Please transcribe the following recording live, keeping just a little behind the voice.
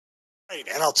Right,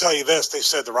 and I'll tell you this. They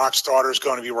said The Rock's daughter is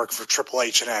going to be working for Triple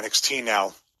H and NXT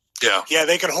now. Yeah. Yeah,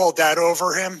 they could hold that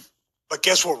over him, but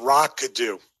guess what Rock could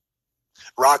do?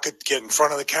 Rock could get in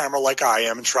front of the camera like I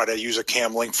am and try to use a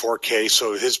Camlink 4K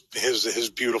so his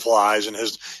beautiful eyes and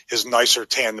his nicer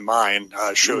tan than mine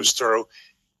shows through,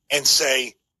 and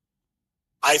say,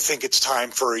 I think it's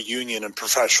time for a union in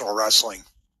professional wrestling.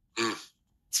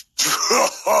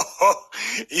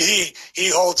 He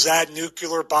holds that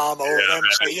nuclear bomb over them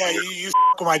and say, you f***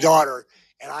 with my daughter,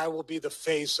 and I will be the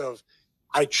face of,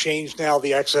 I changed now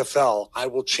the XFL. I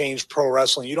will change pro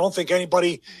wrestling. You don't think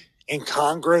anybody in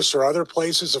Congress or other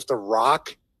places, if The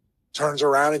Rock turns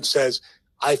around and says,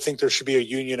 I think there should be a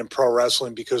union in pro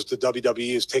wrestling because the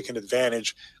WWE is taking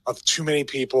advantage of too many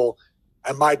people,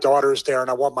 and my daughter's there, and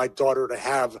I want my daughter to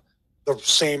have the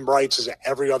same rights as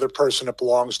every other person that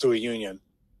belongs to a union.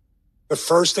 The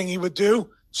first thing he would do,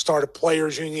 start a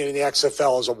players union in the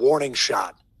XFL as a warning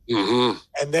shot, and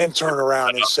then turn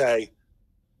around and say,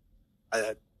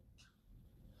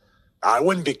 I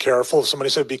wouldn't be careful. If somebody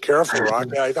said, be careful,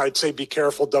 Rock, I'd say, be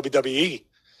careful, WWE.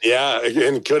 Yeah,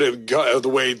 and could it go the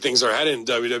way things are headed in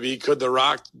WWE? Could The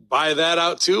Rock buy that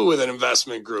out too with an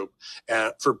investment group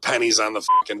for pennies on the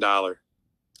fucking dollar?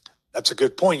 That's a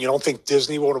good point. You don't think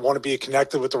Disney would want to be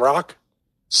connected with The Rock?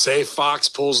 Say Fox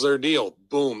pulls their deal.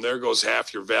 Boom, there goes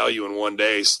half your value in one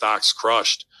day. Stock's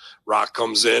crushed. Rock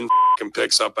comes in, and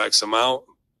picks up X amount.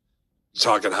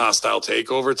 Talking hostile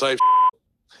takeover type.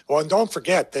 Well, and don't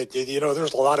forget that,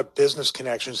 there's a lot of business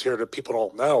connections here that people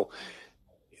don't know.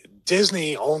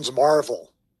 Disney owns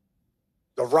Marvel.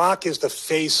 The Rock is the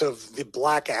face of the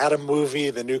Black Adam movie,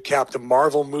 the new Captain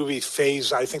Marvel movie,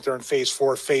 I think they're in phase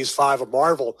 4, phase 5 of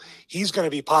Marvel. He's going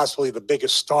to be possibly the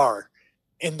biggest star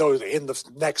in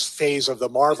the next phase of the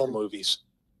Marvel movies.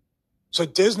 So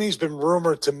Disney's been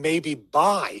rumored to maybe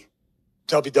buy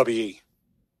WWE.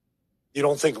 You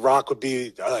don't think Rock would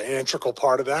be an integral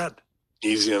part of that?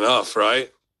 Easy enough,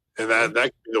 right? And that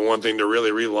could be the one thing to really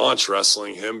relaunch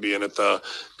wrestling, him being the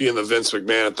Vince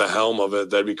McMahon at the helm of it.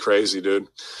 That'd be crazy, dude.